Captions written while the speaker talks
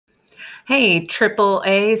Hey,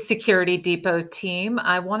 AAA Security Depot team.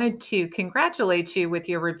 I wanted to congratulate you with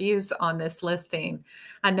your reviews on this listing.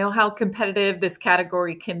 I know how competitive this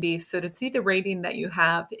category can be, so to see the rating that you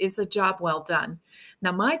have is a job well done.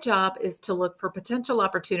 Now, my job is to look for potential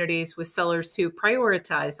opportunities with sellers who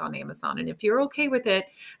prioritize on Amazon. And if you're okay with it,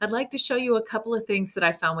 I'd like to show you a couple of things that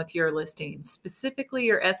I found with your listing, specifically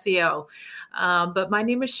your SEO. But my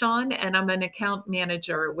name is Sean, and I'm an account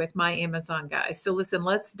manager with my Amazon guys. So listen,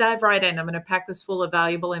 let's dive right in. I'm going to pack this full of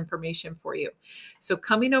valuable information for you. So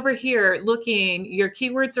coming over here, looking, your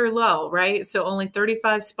keywords are low, right? So only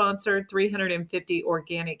 35 sponsored, 350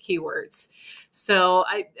 organic keywords. So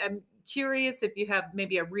I'm curious if you have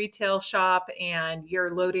maybe a retail shop and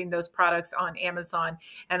you're loading those products on Amazon,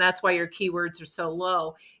 and that's why your keywords are so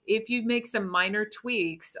low. If you make some minor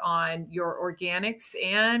tweaks on your organics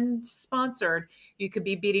and sponsored, you could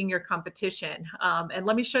be beating your competition. And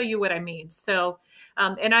let me show you what I mean. So,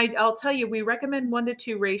 I'll tell you, we recommend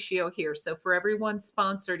 1-to-2 ratio here. So for every one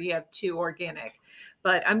sponsored, you have 2 organic.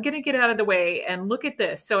 But I'm going to get out of the way and look at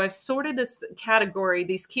this. So I've sorted this category,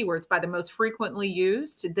 these keywords, by the most frequently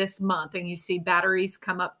used this month. And you see batteries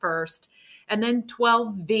come up first, and then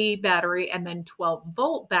 12V battery, and then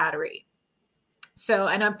 12-volt battery. So,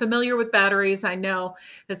 and I'm familiar with batteries. I know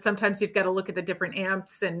that sometimes you've got to look at the different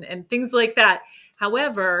amps and things like that.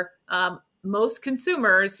 However, most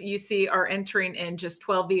consumers you see are entering in just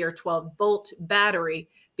 12V or 12-volt battery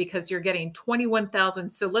because you're getting 21,000.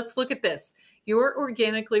 So let's look at this. You're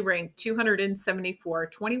organically ranked 274.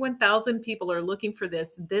 21,000 people are looking for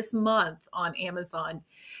this month on Amazon.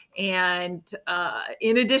 And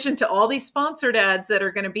in addition to all these sponsored ads that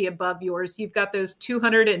are going to be above yours, you've got those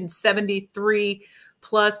 273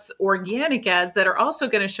 plus organic ads that are also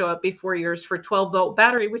going to show up before yours for 12-volt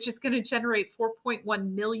battery, which is going to generate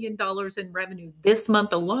 $4.1 million in revenue this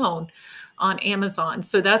month alone on Amazon.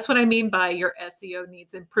 So that's what I mean by your SEO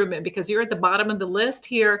needs improvement, because you're at the bottom of the list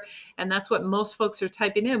here. And that's what most folks are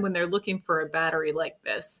typing in when they're looking for a battery like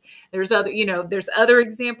this. There's other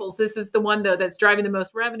examples. This is the one though that's driving the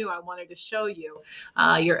most revenue. I wanted to show you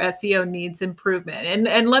your SEO needs improvement.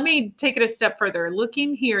 And let me take it a step further.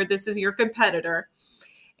 Looking here, this is your competitor.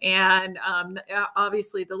 And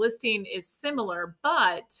obviously the listing is similar,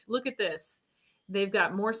 but look at this. They've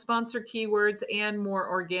got more sponsored keywords and more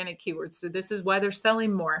organic keywords. So this is why they're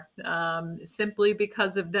selling more, simply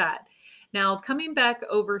because of that. Now, coming back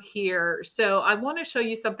over here, so I want to show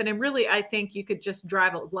you something. And really, I think you could just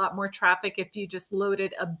drive a lot more traffic if you just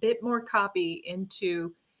loaded a bit more copy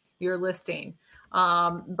into your listing.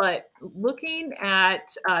 But looking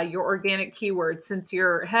at your organic keywords, since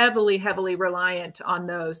you're heavily reliant on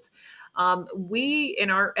those, we in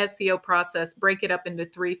our SEO process break it up into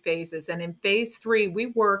 3 phases. And in phase 3, we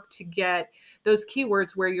work to get those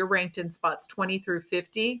keywords where you're ranked in spots 20 through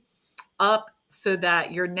 50 up so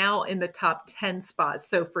that you're now in the top 10 spots.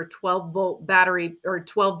 So for 12-volt battery or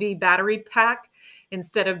 12V battery pack,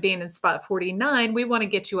 instead of being in spot 49, we want to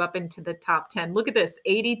get you up into the top 10. Look at this,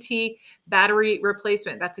 ADT battery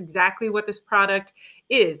replacement. That's exactly what this product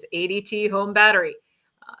is, ADT home battery.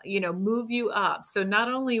 Move you up. So not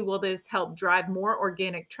only will this help drive more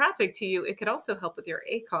organic traffic to you, it could also help with your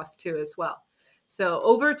ACoS too as well. So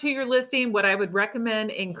over to your listing, what I would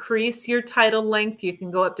recommend, increase your title length. You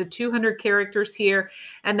can go up to 200 characters here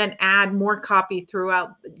and then add more copy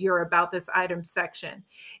throughout your About This Item section.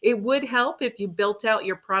 It would help if you built out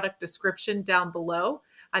your product description down below.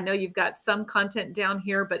 I know you've got some content down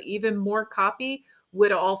here, but even more copy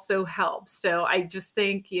would also help. So I just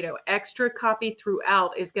think, extra copy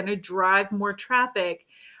throughout is going to drive more traffic.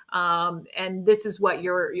 And this is what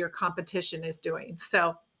your competition is doing.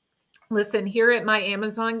 So listen, here at my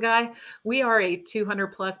Amazon guy, we are a 200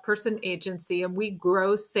 plus person agency and we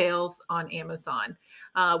grow sales on Amazon.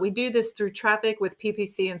 We do this through traffic with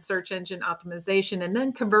PPC and search engine optimization, and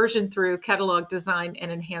then conversion through catalog design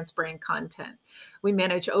and enhanced brand content. We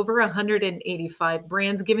manage over 185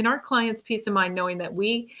 brands, giving our clients peace of mind knowing that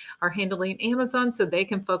we are handling Amazon so they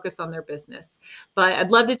can focus on their business. But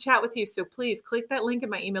I'd love to chat with you. So please click that link in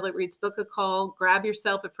my email. It reads book a call, grab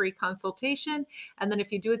yourself a free consultation. And then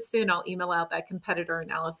if you do it soon, I'll email out that competitor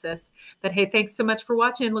analysis. But hey, thanks so much for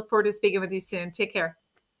watching. Look forward to speaking with you soon. Take care.